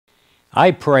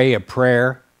I pray a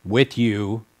prayer with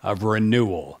you of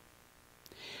renewal.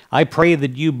 I pray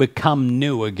that you become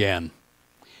new again,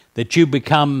 that you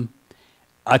become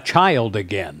a child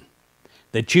again,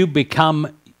 that you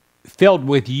become filled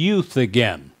with youth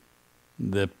again,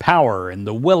 the power and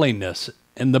the willingness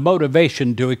and the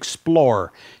motivation to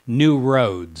explore new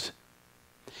roads.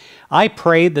 I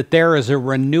pray that there is a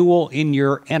renewal in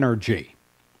your energy.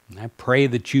 I pray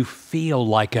that you feel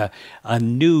like a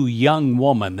new young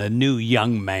woman, a new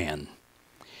young man.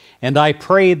 And I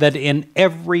pray that in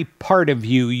every part of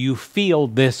you, you feel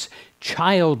this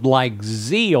childlike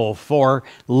zeal for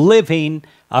living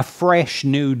a fresh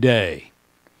new day.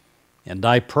 And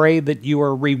I pray that you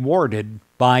are rewarded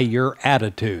by your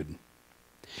attitude.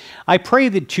 I pray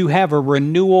that you have a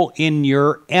renewal in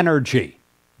your energy,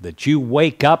 that you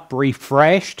wake up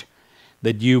refreshed,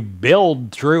 that you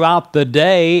build throughout the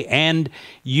day, and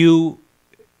you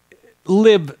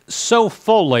live so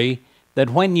fully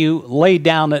that when you lay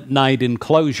down at night and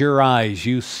close your eyes,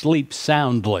 you sleep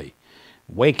soundly,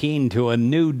 waking to a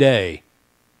new day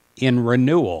in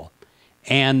renewal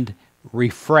and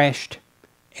refreshed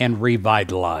and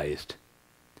revitalized.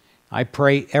 I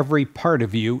pray every part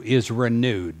of you is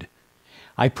renewed.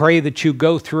 I pray that you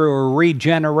go through a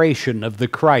regeneration of the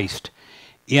Christ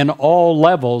in all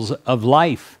levels of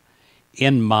life,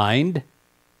 in mind,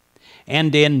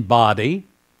 and in body,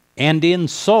 and in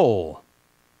soul.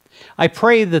 I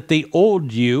pray that the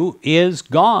old you is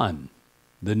gone.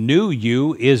 The new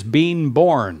you is being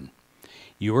born.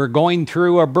 You are going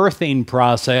through a birthing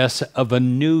process of a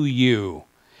new you,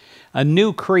 a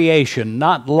new creation,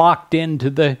 not locked into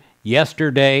the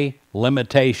yesterday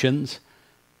limitations,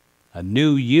 a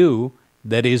new you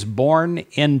that is born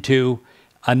into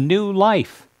a new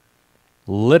life,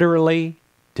 literally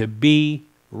to be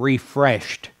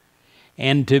refreshed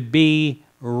and to be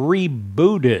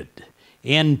rebooted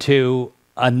into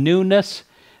a newness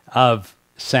of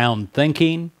sound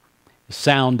thinking,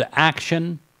 sound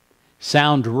action,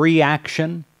 sound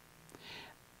reaction.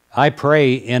 I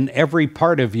pray in every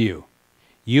part of you,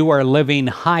 you are living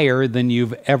higher than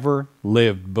you've ever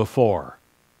lived before.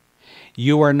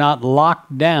 You are not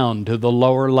locked down to the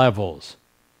lower levels.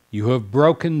 You have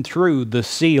broken through the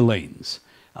ceilings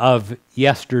of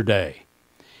yesterday.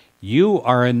 You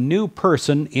are a new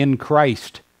person in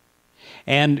Christ.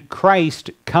 And Christ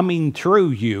coming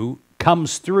through you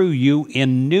comes through you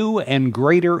in new and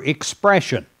greater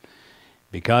expression,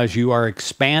 because you are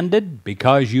expanded,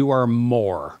 because you are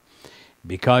more,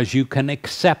 because you can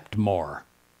accept more.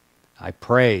 I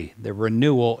pray the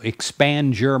renewal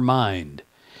expands your mind.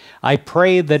 I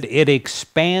pray that it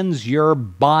expands your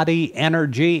body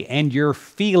energy and your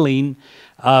feeling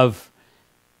of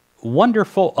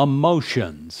wonderful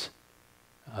emotions,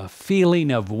 a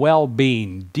feeling of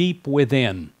well-being deep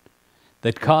within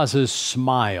that causes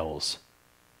smiles.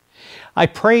 I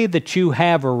pray that you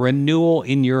have a renewal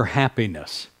in your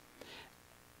happiness,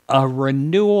 a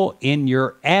renewal in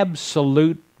your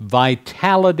absolute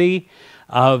vitality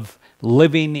of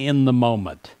living in the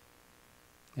moment.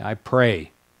 I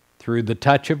pray through the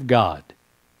touch of God,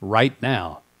 right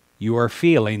now, you are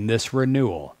feeling this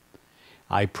renewal.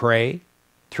 I pray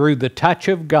through the touch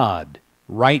of God,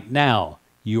 right now,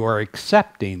 you are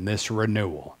accepting this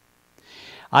renewal.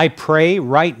 I pray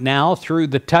right now through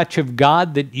the touch of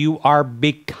God that you are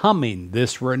becoming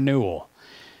this renewal.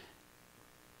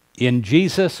 In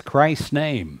Jesus Christ's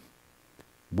name,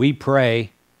 we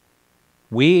pray,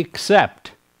 we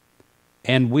accept,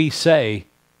 and we say,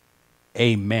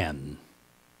 Amen.